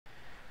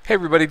Hey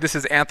everybody, this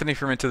is Anthony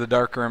from Into the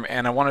Darkroom,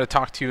 and I wanted to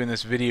talk to you in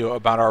this video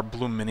about our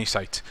Bloom mini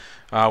sites.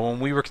 When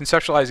we were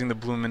conceptualizing the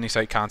Bloom mini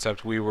site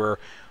concept, we were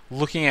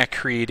looking at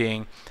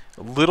creating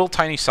little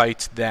tiny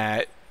sites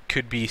that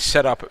could be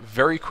set up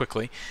very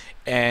quickly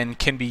and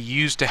can be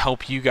used to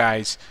help you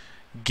guys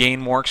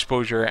gain more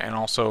exposure and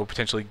also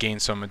potentially gain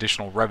some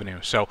additional revenue.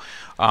 So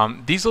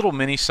these little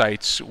mini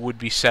sites would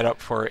be set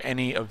up for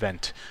any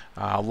event.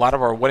 A lot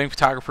of our wedding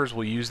photographers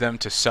will use them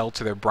to sell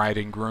to their bride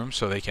and groom,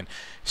 so they can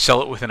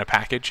sell it within a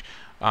package.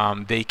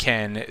 They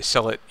can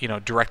sell it,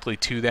 directly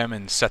to them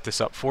and set this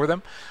up for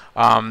them.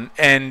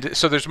 And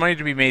so there's money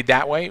to be made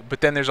that way,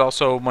 but then there's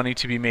also money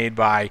to be made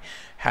by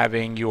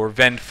having your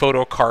Vend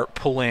photo cart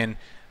pull in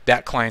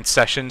that client's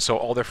session so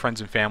all their friends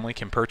and family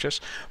can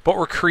purchase. But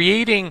we're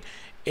creating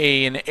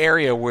an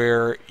area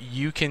where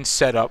you can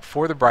set up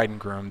for the bride and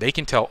groom. They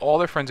can tell all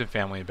their friends and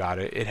family about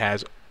it. It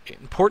has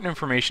important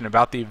information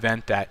about the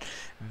event that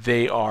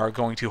they are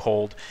going to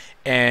hold,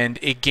 and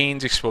it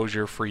gains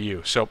exposure for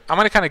you. So I'm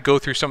going to kind of go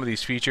through some of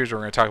these features. We're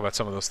going to talk about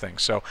some of those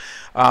things. So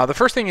the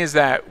first thing is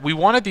that we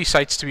wanted these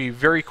sites to be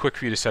very quick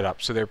for you to set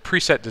up. So they're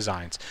preset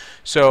designs.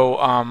 So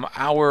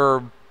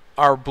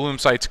our Bloom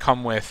sites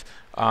come with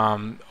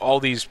all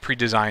these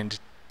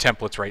pre-designed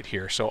templates right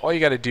here. So all you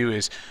got to do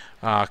is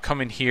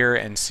come in here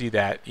and see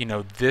that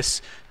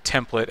this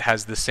template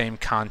has the same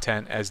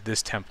content as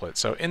this template.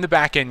 So in the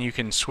back end you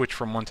can switch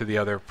from one to the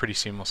other pretty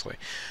seamlessly.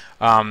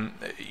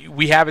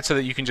 We have it so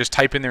that you can just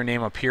type in their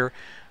name up here,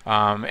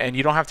 and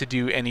you don't have to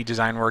do any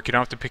design work. You don't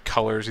have to pick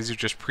colors. These are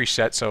just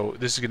preset, so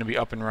this is going to be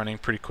up and running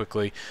pretty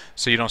quickly,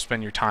 so you don't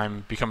spend your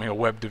time becoming a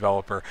web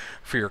developer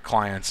for your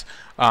clients.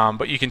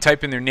 But you can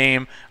type in their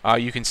name.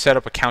 You can set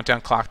up a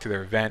countdown clock to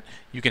their event.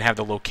 You can have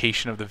the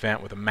location of the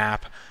event with a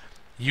map.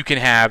 You can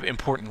have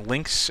important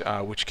links,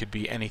 which could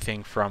be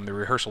anything from the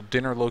rehearsal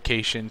dinner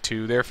location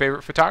to their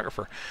favorite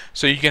photographer.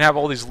 So you can have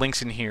all these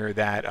links in here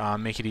that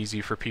make it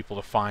easy for people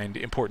to find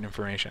important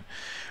information.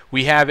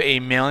 We have a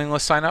mailing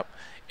list sign up,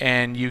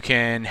 and you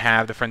can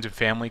have the friends and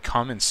family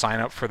come and sign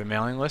up for the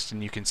mailing list,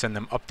 and you can send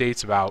them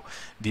updates about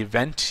the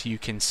event. You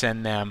can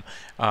send them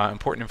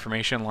important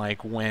information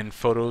like when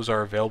photos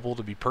are available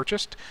to be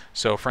purchased,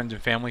 so friends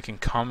and family can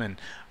come and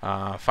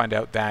find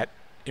out that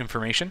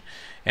information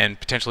and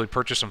potentially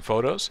purchase some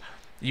photos.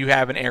 You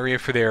have an area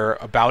for their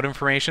about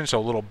information, so a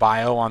little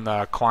bio on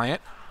the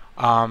client.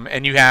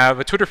 And you have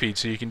a Twitter feed,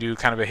 so you can do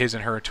kind of a his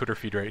and her Twitter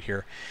feed right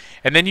here.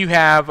 And then you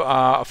have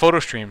a photo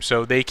stream,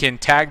 so they can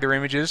tag their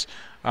images,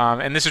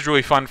 and this is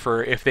really fun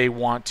for if they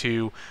want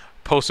to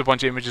post a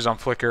bunch of images on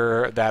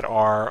Flickr that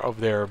are of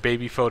their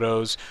baby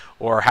photos,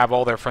 or have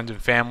all their friends and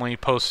family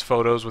post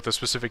photos with a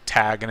specific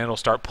tag, and it'll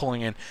start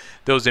pulling in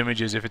those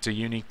images if it's a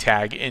unique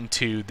tag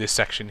into this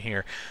section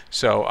here.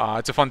 So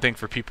it's a fun thing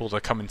for people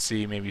to come and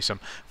see, maybe some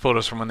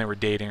photos from when they were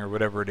dating or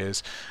whatever it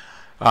is.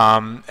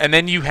 And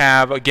then you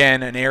have,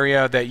 again, an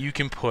area that you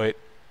can put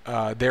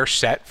their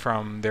set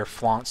from their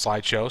flaunt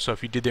slideshow. So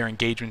if you did their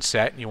engagement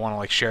set and you want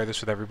to share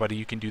this with everybody,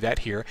 you can do that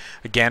here.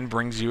 Again,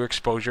 brings you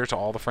exposure to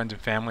all the friends and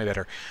family that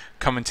are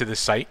coming to this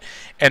site.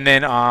 And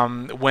then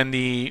when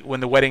the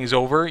wedding is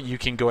over, you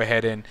can go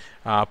ahead and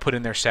put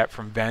in their set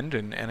from Vend,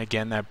 and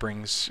again, that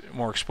brings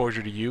more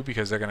exposure to you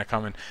because they're going to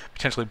come and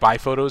potentially buy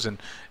photos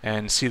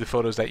and see the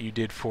photos that you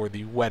did for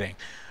the wedding.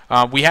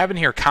 We have in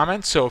here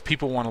comments, so if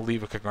people want to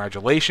leave a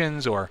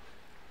congratulations, or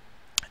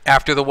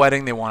after the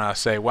wedding they want to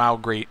say, wow,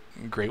 great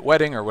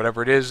wedding, or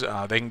whatever it is,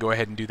 they can go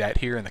ahead and do that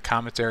here in the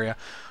comments area.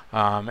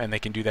 And they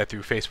can do that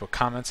through Facebook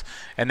comments.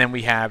 And then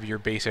we have your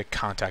basic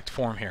contact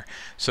form here,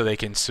 so they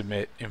can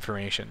submit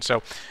information.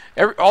 So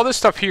all this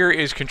stuff here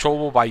is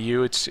controllable by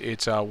you. It's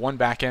one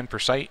backend per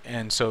site,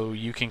 and so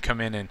you can come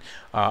in and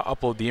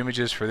upload the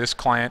images for this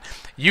client.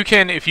 You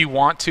can, if you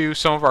want to,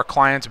 some of our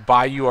clients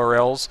buy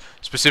URLs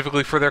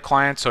specifically for their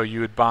clients, so you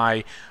would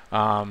buy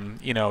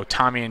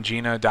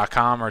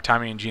TommyandGina.com or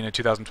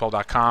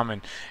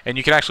TommyandGina2012.com, and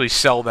you can actually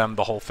sell them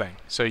the whole thing.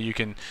 So you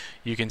can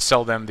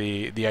sell them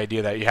the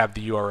idea that you have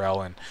the URL,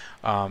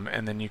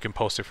 and then you can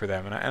post it for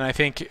them. And I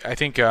think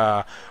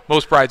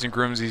most brides and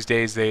grooms these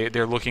days,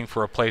 they're looking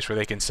for a place where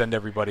they can send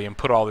everybody and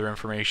put all their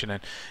information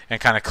and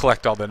kind of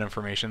collect all that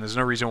information. There's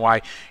no reason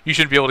why you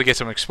shouldn't be able to get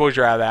some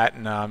exposure out of that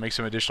and make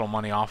some additional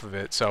money off of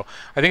it. So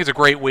I think it's a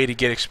great way to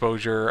get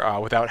exposure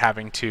without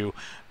having to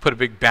put a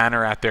big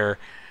banner at their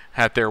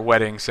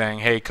wedding saying,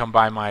 hey, come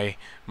buy my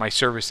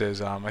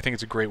services. I think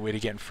it's a great way to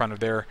get in front of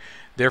their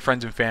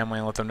friends and family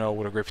and let them know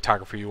what a great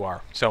photographer you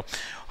are. So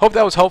hope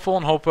that was helpful,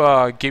 and hope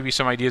gave you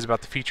some ideas about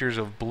the features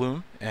of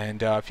Bloom.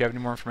 And if you have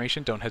any more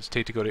information, don't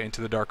hesitate to go to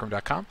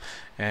intothedarkroom.com.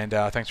 And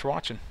thanks for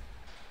watching.